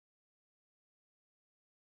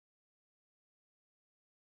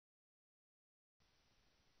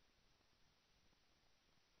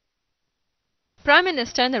Prime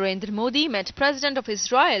Minister Narendra Modi met President of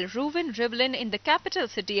Israel Reuven Rivlin in the capital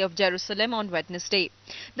city of Jerusalem on Wednesday.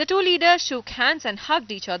 The two leaders shook hands and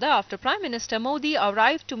hugged each other after Prime Minister Modi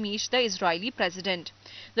arrived to meet the Israeli president.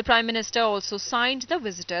 The Prime Minister also signed the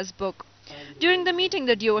visitor's book. During the meeting,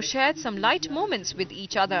 the duo shared some light moments with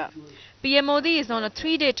each other. PM Modi is on a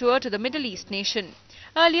three-day tour to the Middle East nation.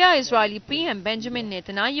 Earlier, Israeli PM Benjamin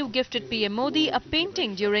Netanyahu gifted PM Modi a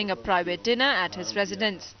painting during a private dinner at his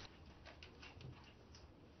residence.